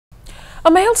A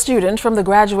male student from the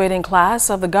graduating class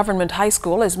of the government high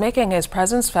school is making his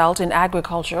presence felt in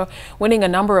agriculture, winning a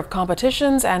number of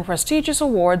competitions and prestigious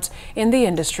awards in the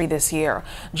industry this year.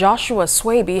 Joshua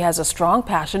Swaby has a strong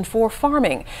passion for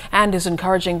farming and is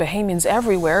encouraging Bahamians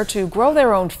everywhere to grow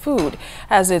their own food,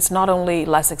 as it's not only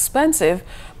less expensive,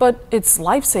 but it's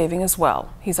life-saving as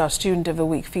well. He's our Student of the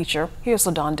Week feature. Here's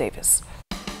LaDon Davis.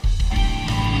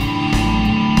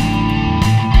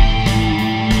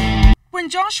 When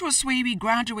Joshua Swaby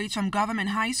graduates from Government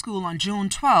High School on June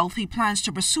 12th, he plans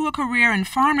to pursue a career in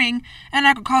farming and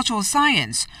agricultural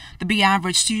science. The Be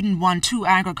Average student won 2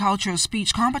 agricultural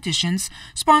speech competitions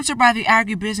sponsored by the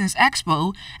Agribusiness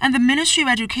Expo and the Ministry of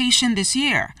Education this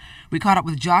year. We caught up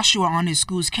with Joshua on his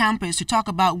school's campus to talk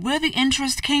about where the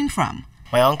interest came from.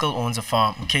 My uncle owns a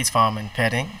farm, Kate's Farm in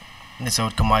Petting, and it's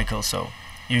out Carmichael, so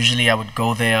usually I would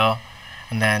go there,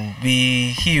 and then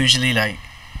he usually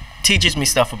teaches me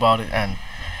stuff about it, and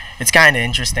it's kind of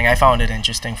interesting. I found it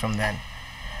interesting from then.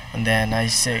 And then I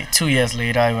say 2 years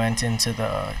later I went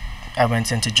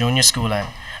into junior school, and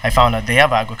I found out they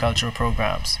have agricultural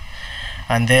programs.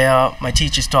 And there my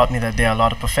teachers taught me that there are a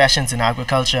lot of professions in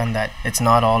agriculture and that it's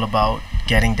not all about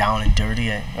getting down and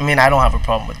dirty. I mean, I don't have a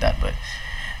problem with that, but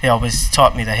they always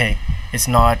taught me that, hey, it's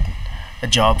not a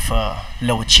job for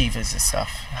low achievers and stuff.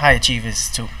 High achievers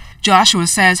too. Joshua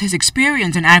says his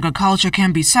experience in agriculture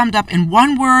can be summed up in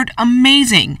one word: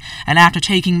 amazing. And after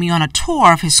taking me on a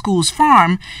tour of his school's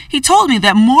farm, he told me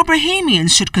that more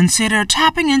Bahamians should consider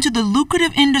tapping into the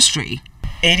lucrative industry.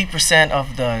 80%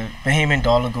 of the Bahamian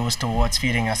dollar goes towards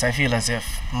feeding us. I feel as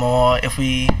if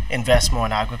we invest more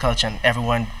in agriculture and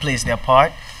everyone plays their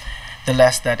part, the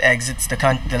less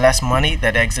money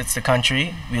that exits the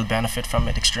country, we'll benefit from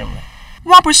it extremely.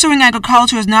 While pursuing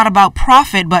agriculture is not about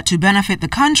profit but to benefit the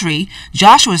country,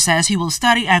 Joshua says he will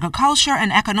study agriculture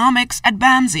and economics at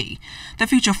BAMSI. The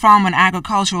future farm and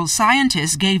agricultural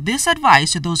scientist gave this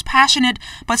advice to those passionate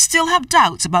but still have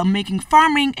doubts about making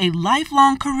farming a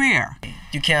lifelong career.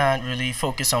 You can't really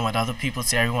focus on what other people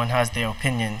say. Everyone has their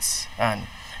opinions, and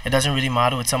it doesn't really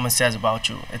matter what someone says about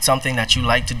you. It's something that you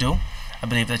like to do. I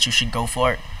believe that you should go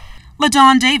for it.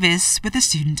 LaDon Davis with the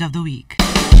Student of the Week.